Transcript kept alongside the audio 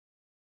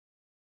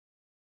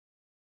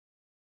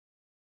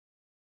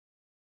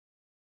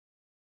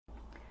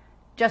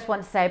Just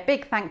want to say a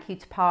big thank you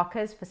to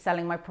Parker's for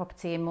selling my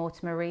property in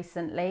Mortimer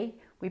recently.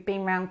 We've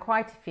been around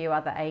quite a few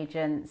other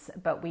agents,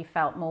 but we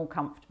felt more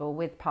comfortable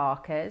with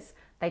Parker's.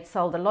 They'd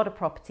sold a lot of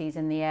properties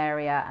in the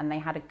area and they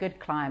had a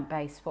good client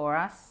base for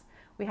us.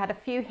 We had a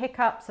few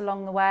hiccups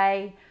along the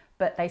way,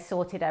 but they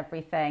sorted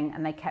everything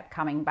and they kept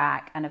coming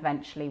back, and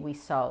eventually we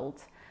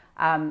sold.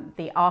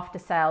 The after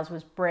sales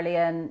was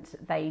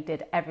brilliant. They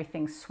did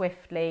everything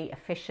swiftly,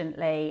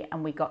 efficiently,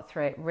 and we got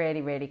through it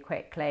really, really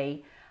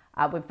quickly.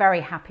 We're very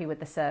happy with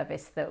the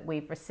service that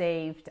we've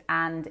received,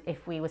 and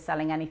if we were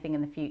selling anything in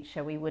the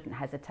future, we wouldn't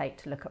hesitate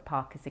to look at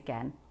Parker's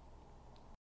again.